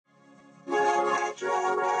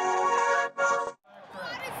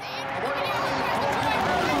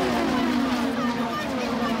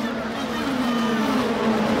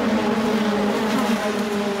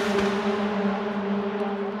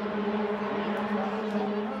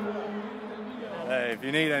Hey, if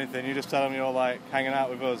you need anything, you just tell them you're like hanging out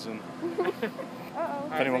with us, and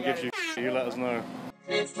if anyone gives you you let us know.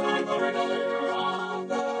 It's time for another On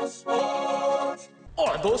the Spot.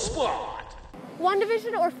 On the Spot.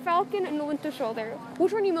 WandaVision or Falcon and the Winter Soldier?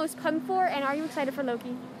 Which one are you most pumped for, and are you excited for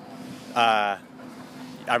Loki?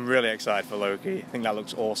 I'm really excited for Loki. I think that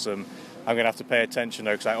looks awesome. I'm going to have to pay attention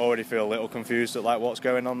though, because I already feel a little confused at like what's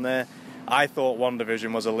going on there. I thought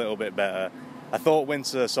WandaVision was a little bit better. I thought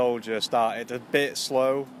Winter Soldier started a bit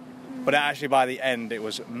slow, but actually by the end it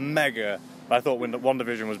was mega. But I thought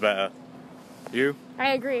WandaVision was better. You?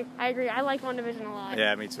 I agree. I like WandaVision a lot.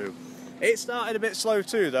 Yeah, me too. It started a bit slow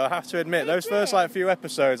too, though, I have to admit. Those first like few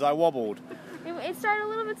episodes, I wobbled. It started a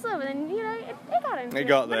little bit slow, but then, you know, it got into it. It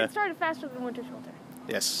got there. But it started faster than Winter Soldier.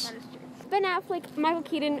 Yes. That is true. Ben Affleck, Michael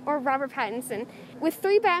Keaton, or Robert Pattinson. With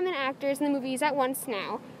 3 Batman actors in the movies at once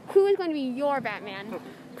now, who is going to be your Batman?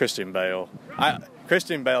 Christian Bale.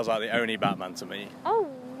 Christian Bale's like the only Batman to me. Oh,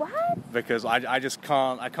 what? Because I just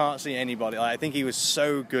can't see anybody. Like, I think he was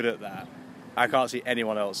so good at that. I can't see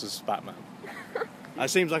anyone else as Batman. That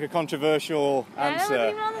seems like a controversial answer.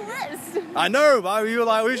 I wasn't even on the list. I know, but you were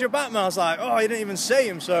like, who's your Batman? I was like, oh, you didn't even say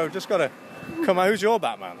him, so just gotta come on. Who's your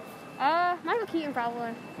Batman? Michael Keaton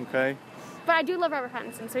probably. Okay. But I do love Robert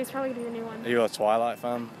Pattinson, so he's probably gonna be the new one. Are you a Twilight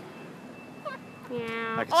fan?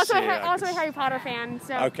 Yeah. Also a Harry Potter fan,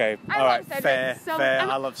 so. Okay, alright, fair.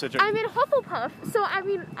 I love Cedric. I'm in Hufflepuff, so I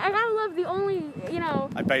mean, I gotta love the only, you know.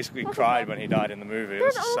 I basically cried when he died in the movie.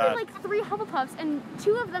 There's It was only sad. like 3 Hufflepuffs, and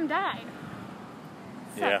 2 of them died.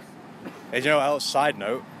 Yeah. Hey, do you know what else? Side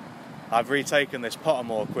note, I've retaken this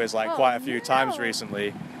Pottermore quiz like quite a few times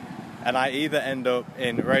recently, and I either end up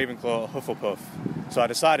in Ravenclaw or Hufflepuff. So I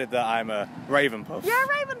decided that I'm a Ravenpuff. You're a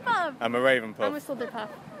Ravenpuff! I'm a Ravenpuff. I'm a Slytherpuff.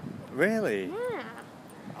 Really? Yeah.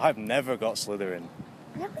 I've never got Slytherin.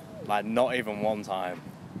 Really? Like, not even one time.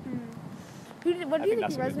 What do you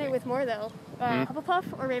think you resonate with more, though?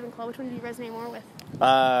 Hufflepuff or Ravenclaw? Which one do you resonate more with?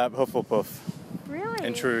 Hufflepuff. Really?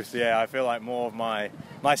 In truth, yeah. I feel like more of my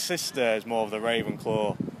sister is more of the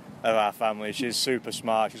Ravenclaw of our family. She's super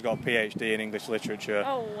smart. She's got a PhD in English literature.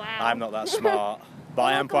 Oh, wow. I'm not that smart, but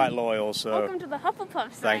I am quite loyal, so... Welcome to the Hufflepuff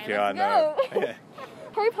side. Thank you, Let's I know. go.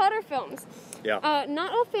 Harry Potter films. Yeah.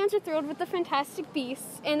 Not all fans are thrilled with the Fantastic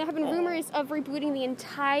Beasts, and there have been rumors of rebooting the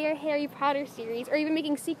entire Harry Potter series, or even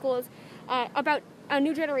making sequels about a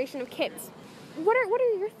new generation of kids. What are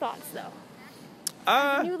your thoughts, though?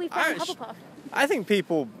 Newly found Hufflepuff. I think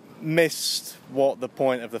people missed what the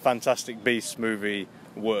point of the Fantastic Beasts movie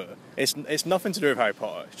were. It's nothing to do with Harry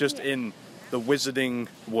Potter. It's just in the wizarding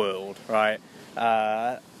world, right?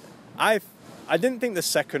 I didn't think the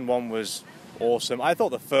second one was awesome. I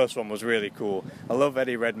thought the first one was really cool. I love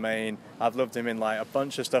Eddie Redmayne. I've loved him in like a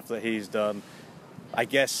bunch of stuff that he's done. I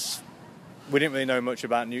guess we didn't really know much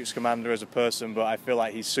about Newt Scamander as a person, but I feel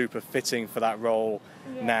like he's super fitting for that role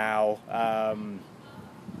now.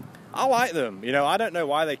 I like them. You know, I don't know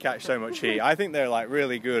why they catch so much heat. I think they're like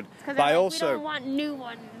really good. But I like, also we don't want new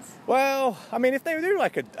ones. Well, I mean, if they do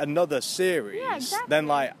like another series, then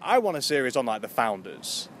like I want a series on like the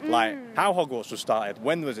founders, like how Hogwarts was started,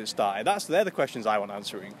 when was it started. They're the questions I want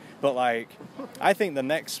answering. But like, I think the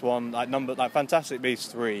next one, like Fantastic Beasts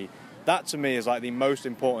 3, that to me is like the most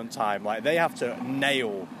important time. Like they have to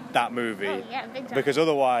nail that movie, big time. Because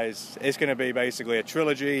otherwise it's going to be basically a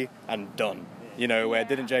trilogy and done. You know, where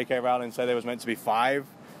didn't J.K. Rowling say there was meant to be 5?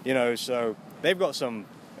 You know, so they've got some,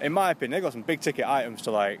 in my opinion, they've got some big ticket items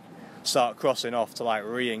to like start crossing off to like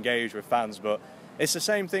re-engage with fans. But it's the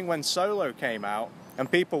same thing when Solo came out and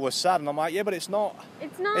people were sad, and I'm like, yeah, but it's not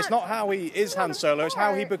how he is Han Solo, it's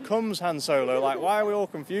how he becomes Han Solo. Like, why are we all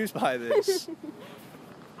confused by this?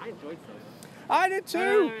 I enjoyed Solo. I did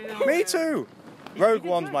too. Me too. Rogue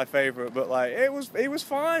One's my favourite, but like it was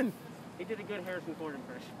fine. He did a good Harrison Ford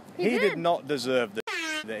impression. He did not deserve the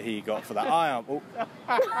that he got for that.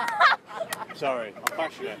 Sorry, I'm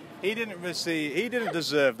passionate. He didn't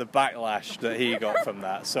deserve the backlash that he got from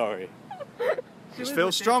that. Sorry. Just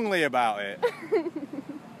feel strongly about it.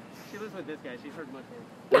 She lives with this guy. She's heard much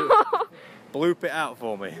more. Bloop it out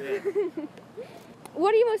for me.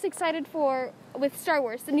 What are you most excited for with Star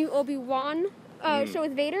Wars? The new Obi-Wan show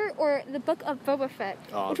with Vader, or the Book of Boba Fett?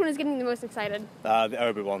 Which one is getting the most excited? The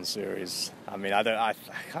Obi-Wan series. I mean, I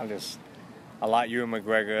like Ewan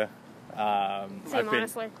McGregor.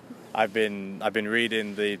 Honestly. I've been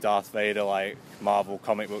reading the Darth Vader like Marvel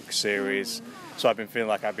comic book series, so I've been feeling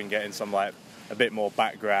like I've been getting some like a bit more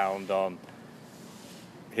background on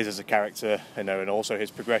his as a character, you know, and also his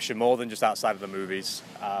progression more than just outside of the movies.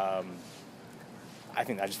 I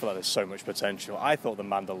just feel like there's so much potential. I thought The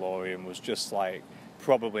Mandalorian was just like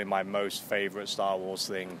probably my most favourite Star Wars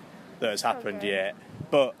thing that has happened yet.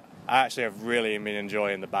 But I actually have really been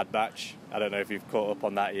enjoying The Bad Batch. I don't know if you've caught up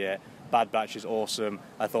on that yet. Bad Batch is awesome.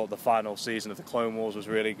 I thought the final season of the Clone Wars was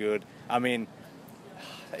really good. I mean,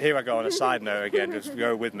 here I go on a side note again, just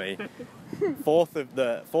go with me.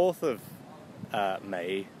 4th of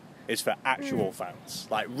May is for actual fans,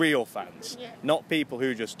 like real fans, not people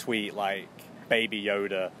who just tweet like Baby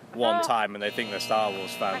Yoda one time and they think they're Star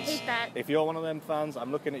Wars fans. I hate that. If you're one of them fans,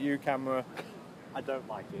 I'm looking at you, camera. I don't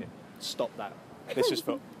like it. Stop that. This is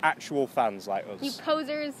for actual fans like us. You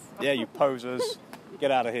posers. Yeah, you posers.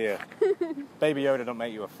 Get out of here. Baby Yoda don't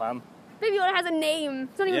make you a fan. Baby Yoda has a name.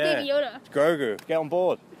 It's not even Baby Yoda. It's Grogu. Get on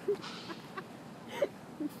board.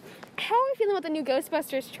 How are you feeling about the new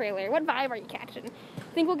Ghostbusters trailer? What vibe are you catching?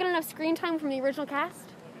 Think we'll get enough screen time from the original cast?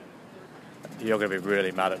 You're going to be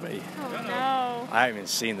really mad at me. Oh, no. I haven't even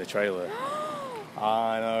seen the trailer.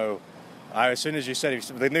 I know. As soon as you said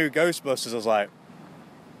the new Ghostbusters, I was like...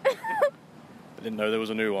 I didn't know there was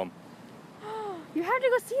a new one. You have to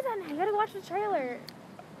go see that now. You got to watch the trailer.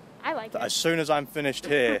 I like it. As soon as I'm finished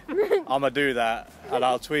here, I'm going to do that, and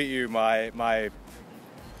I'll tweet you my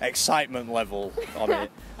excitement level on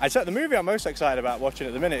it. I'd say the movie I'm most excited about watching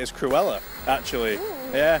at the minute is Cruella, actually.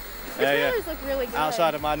 Ooh. Yeah. The trailers look really good.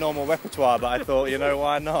 Outside of my normal repertoire, but I thought, you know,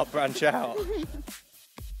 why not branch out?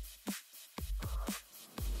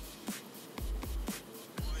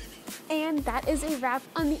 And that is a wrap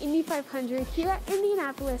on the Indy 500 here at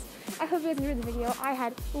Indianapolis. I hope you guys enjoyed the video. I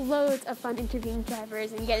had loads of fun interviewing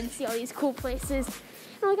drivers and getting to see all these cool places.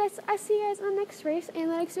 And guys, I'll see you guys on the next race and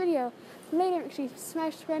the next video. Later, make sure you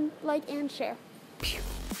smash, friend, like, and share. Pew.